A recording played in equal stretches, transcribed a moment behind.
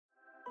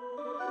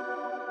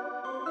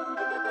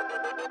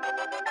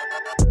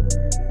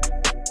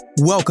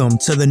Welcome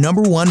to the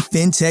 #1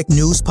 FinTech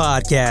News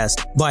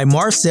Podcast by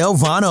Marcel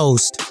Van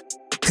Oost,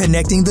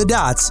 connecting the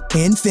dots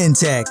in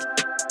FinTech.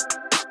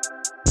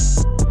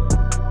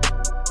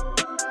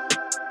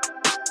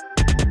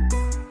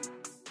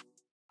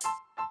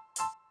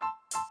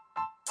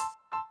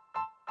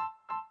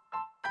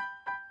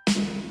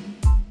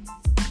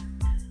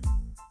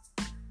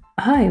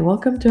 Hi,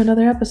 welcome to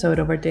another episode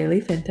of our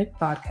daily FinTech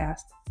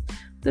podcast.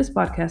 This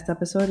podcast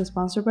episode is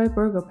sponsored by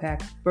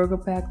BurgoPack.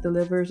 BurgoPack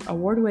delivers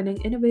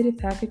award-winning innovative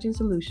packaging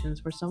solutions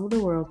for some of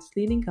the world's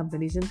leading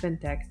companies in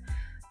FinTech.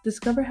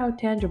 Discover how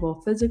tangible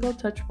physical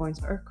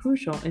touchpoints are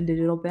crucial in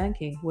digital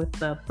banking with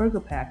the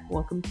BurgoPack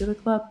Welcome to the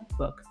Club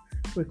book.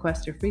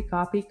 Request your free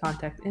copy.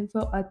 Contact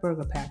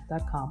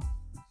info@burgopack.com.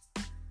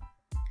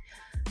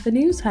 The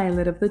news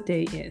highlight of the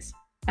day is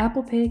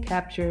Apple Pay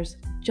captures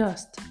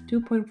just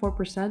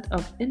 2.4%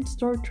 of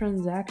in-store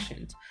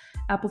transactions.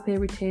 Apple Pay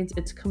retains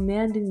its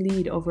commanding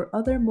lead over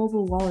other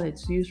mobile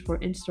wallets used for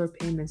in-store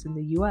payments in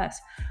the US,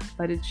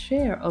 but its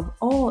share of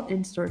all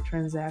in-store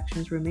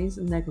transactions remains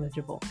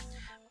negligible.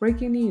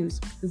 Breaking news,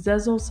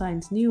 Sezzle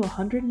signs new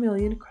 $100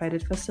 million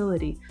credit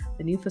facility.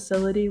 The new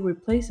facility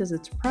replaces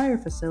its prior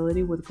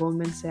facility with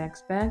Goldman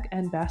Sachs Bank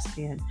and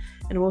Bastion,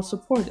 and will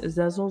support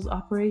Sezzle's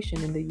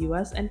operation in the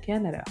US and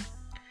Canada.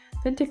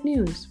 FinTech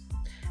news.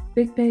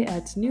 BigPay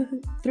adds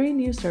 3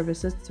 new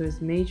services to its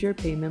major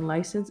payment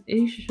license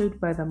issued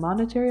by the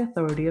Monetary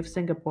Authority of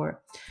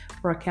Singapore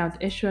for account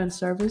issuance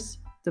service,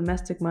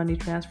 domestic money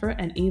transfer,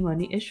 and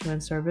e-money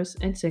issuance service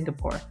in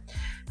Singapore.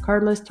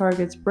 Cardless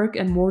targets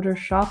brick-and-mortar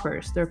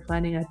shoppers. They're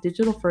planning a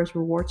digital-first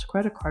rewards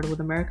credit card with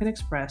American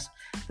Express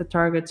that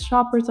targets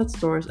shoppers at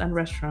stores and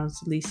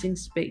restaurants leasing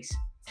space.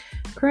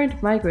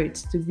 Current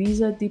migrates to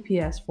Visa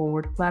DPS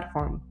Forward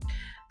platform.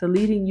 The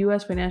leading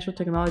U.S. financial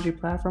technology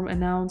platform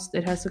announced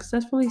it has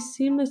successfully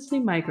seamlessly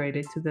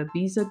migrated to the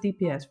Visa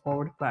DPS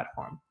Forward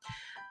platform.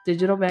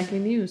 Digital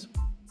banking news.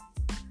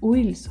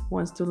 Wheels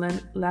wants to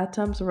lend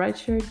LATAM's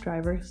rideshare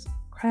drivers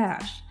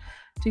Crash.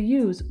 To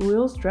use,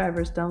 Wheels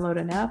drivers download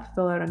an app,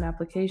 fill out an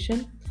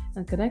application,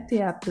 and connect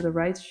the app to the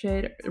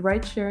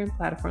ride-sharing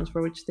platforms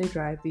for which they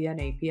drive via an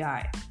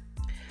API.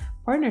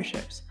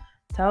 Partnerships.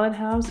 Talent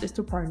House is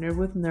to partner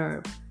with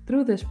Nerve.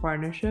 Through this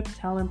partnership,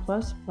 Talent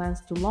Plus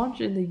plans to launch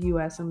in the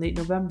US in late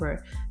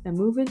November and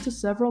move into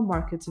several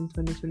markets in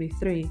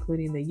 2023,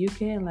 including the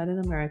UK and Latin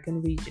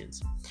American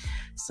regions.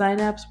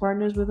 Synapse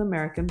partners with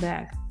American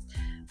Bank.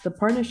 The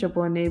partnership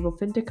will enable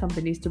fintech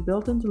companies to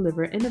build and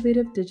deliver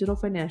innovative digital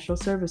financial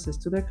services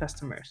to their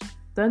customers.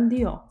 Done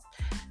deal.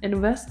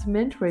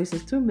 Investment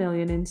raises $2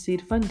 million in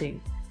seed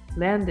funding.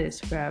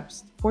 Landis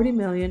grabs $40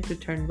 million to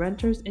turn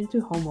renters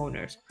into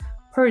homeowners.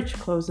 Perch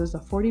closes a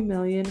 $40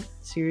 million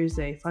Series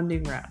A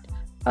funding round.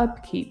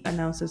 Upkeep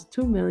announces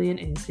 $2 million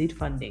in seed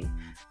funding.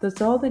 That's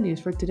all the news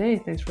for today.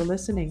 Thanks for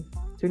listening.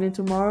 Tune in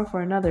tomorrow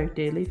for another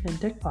daily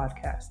FinTech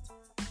podcast.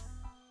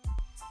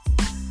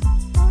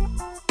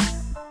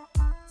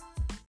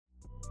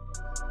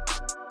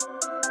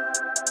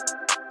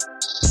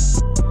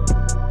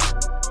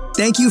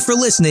 Thank you for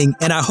listening,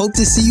 and I hope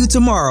to see you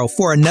tomorrow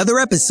for another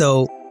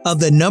episode of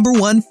the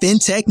 #1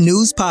 FinTech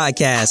News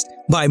Podcast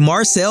by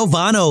Marcel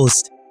Van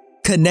Oost,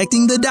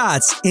 connecting the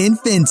dots in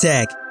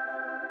FinTech.